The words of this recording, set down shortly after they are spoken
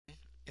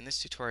In this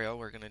tutorial,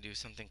 we're going to do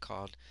something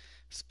called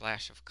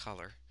splash of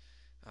color.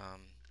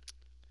 Um,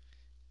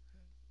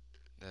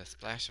 the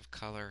splash of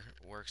color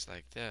works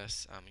like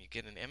this. You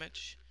get an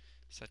image,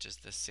 such as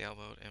this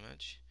sailboat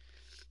image,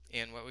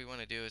 and what we want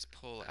to do is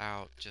pull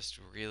out just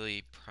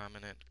really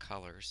prominent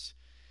colors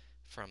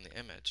from the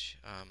image.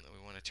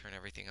 We want to turn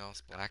everything else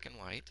black and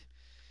white.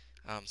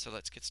 So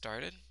let's get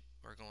started.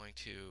 We're going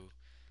to,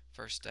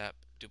 first step,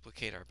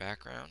 duplicate our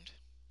background.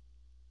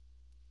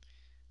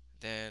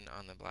 Then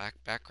on the black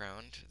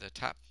background, the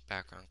top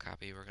background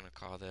copy, we're going to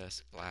call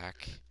this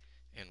black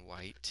and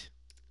white.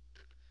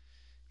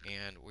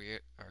 And we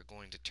are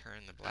going to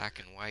turn the black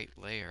and white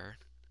layer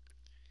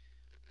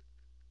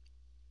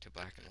to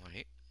black and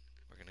white.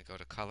 We're going to go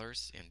to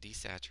colors and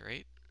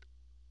desaturate.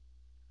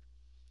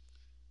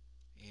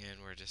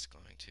 And we're just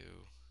going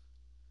to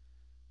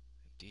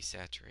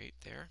desaturate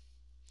there.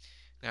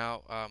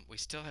 Now we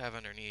still have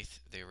underneath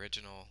the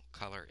original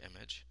color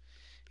image.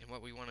 And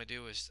what we want to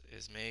do is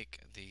make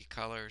the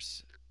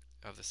colors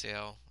of the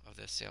sail of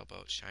this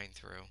sailboat shine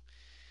through.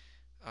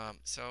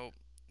 So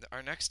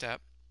our next step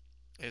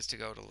is to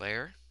go to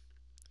Layer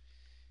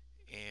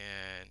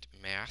and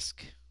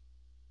Mask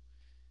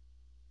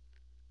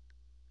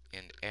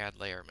and Add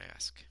Layer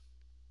Mask.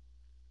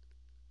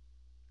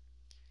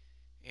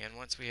 And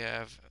once we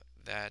have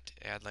that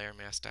Add Layer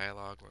Mask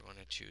dialog, we're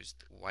going to choose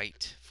the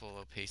White Full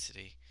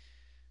Opacity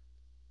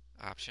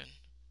option.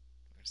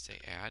 We're going to say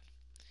Add.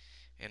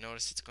 And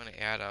notice it's going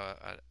to add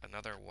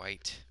another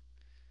white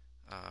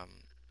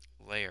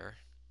layer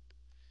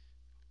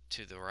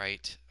to the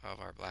right of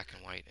our black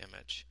and white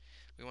image.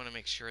 We want to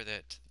make sure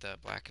that the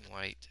black and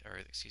white, or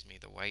excuse me,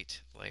 the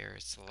white layer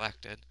is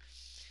selected.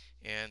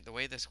 And the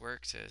way this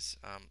works is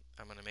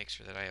I'm going to make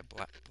sure that I have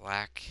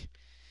black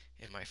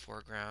in my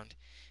foreground,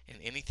 and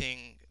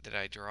anything that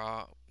I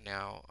draw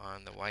now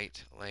on the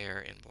white layer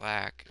in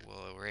black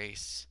will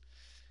erase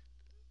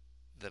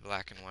the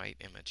black and white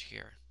image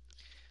here.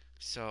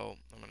 So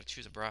I'm going to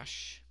choose a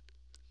brush,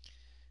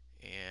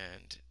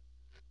 and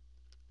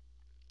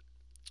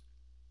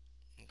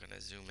I'm going to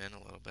zoom in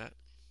a little bit.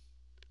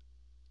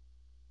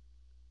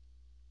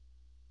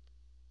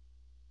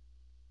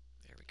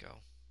 There we go.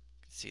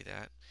 You can see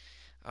that.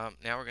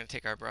 Now we're going to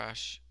take our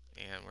brush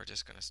and we're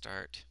just going to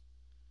start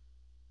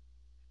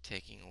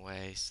taking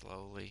away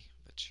slowly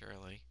but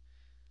surely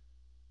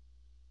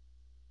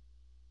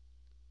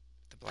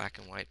the black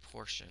and white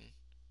portion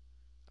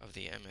of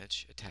the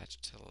image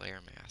attached to the layer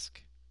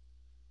mask.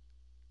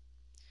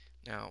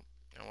 Now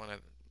I want to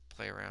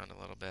play around a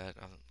little bit.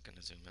 I'm going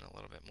to zoom in a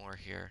little bit more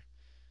here.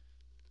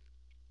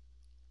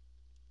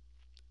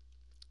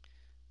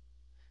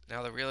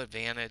 Now the real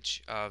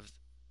advantage of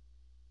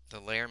the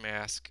layer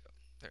mask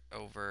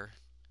over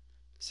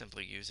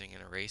simply using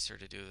an eraser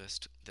to do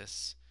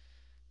this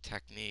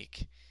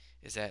technique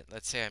is that,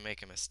 let's say I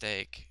make a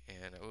mistake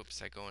and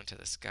oops, I go into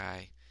the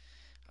sky.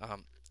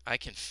 I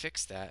can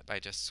fix that by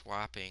just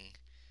swapping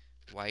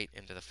white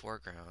into the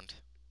foreground,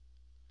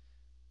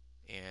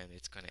 and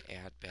it's going to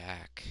add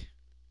back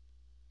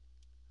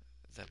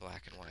the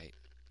black and white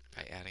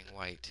by adding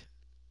white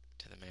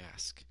to the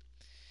mask.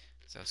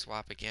 So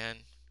swap again.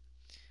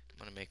 I'm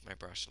going to make my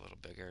brush a little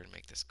bigger to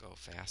make this go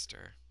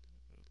faster.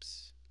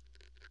 Oops.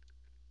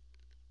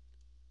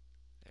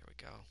 There we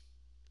go.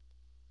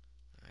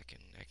 I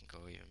can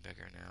go even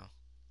bigger now.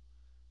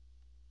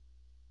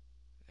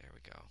 There we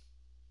go.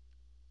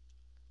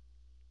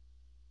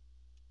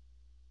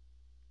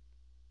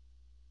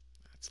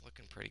 That's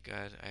looking pretty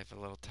good. I have a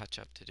little touch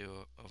up to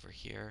do over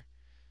here.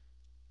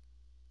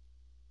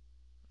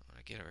 I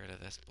want to get rid of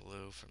this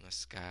blue from the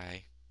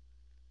sky.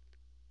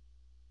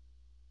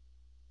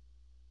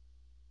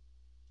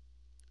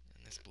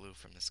 And this blue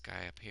from the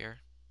sky up here.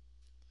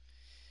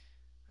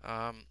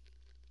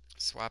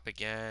 Swap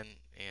again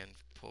and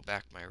pull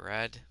back my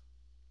red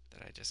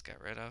that I just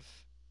got rid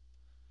of.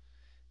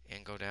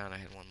 And go down. I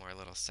had one more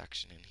little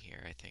section in here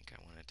I think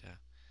I wanted to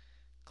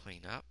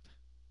clean up.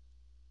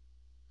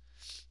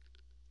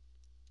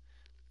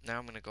 Now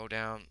I'm going to go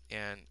down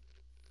and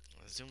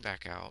zoom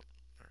back out,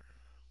 or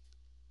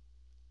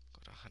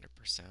go to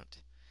 100%.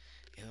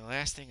 And the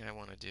last thing I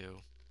want to do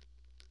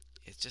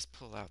is just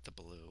pull out the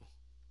blue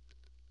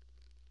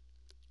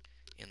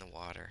in the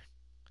water.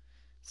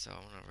 So I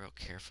want to real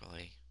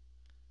carefully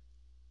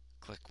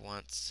click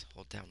once,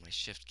 hold down my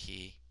shift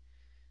key,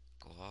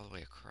 go all the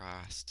way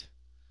across.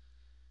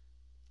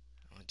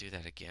 I want to do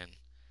that again.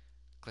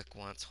 Click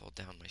once, hold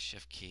down my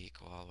shift key,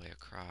 go all the way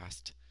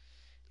across.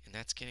 And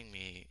that's getting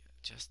me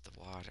just the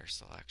water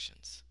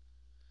selections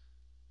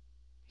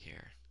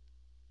here.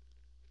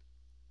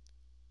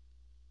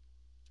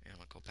 And I'm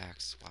going to go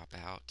back, swap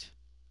out.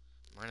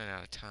 I'm running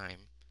out of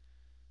time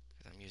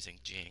because I'm using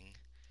Jing,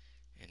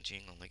 and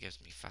Jing only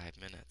gives me 5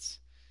 minutes.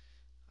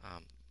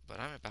 But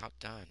I'm about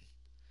done.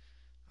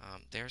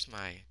 There's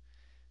my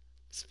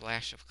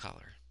splash of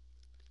color.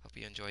 Hope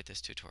you enjoyed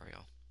this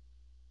tutorial.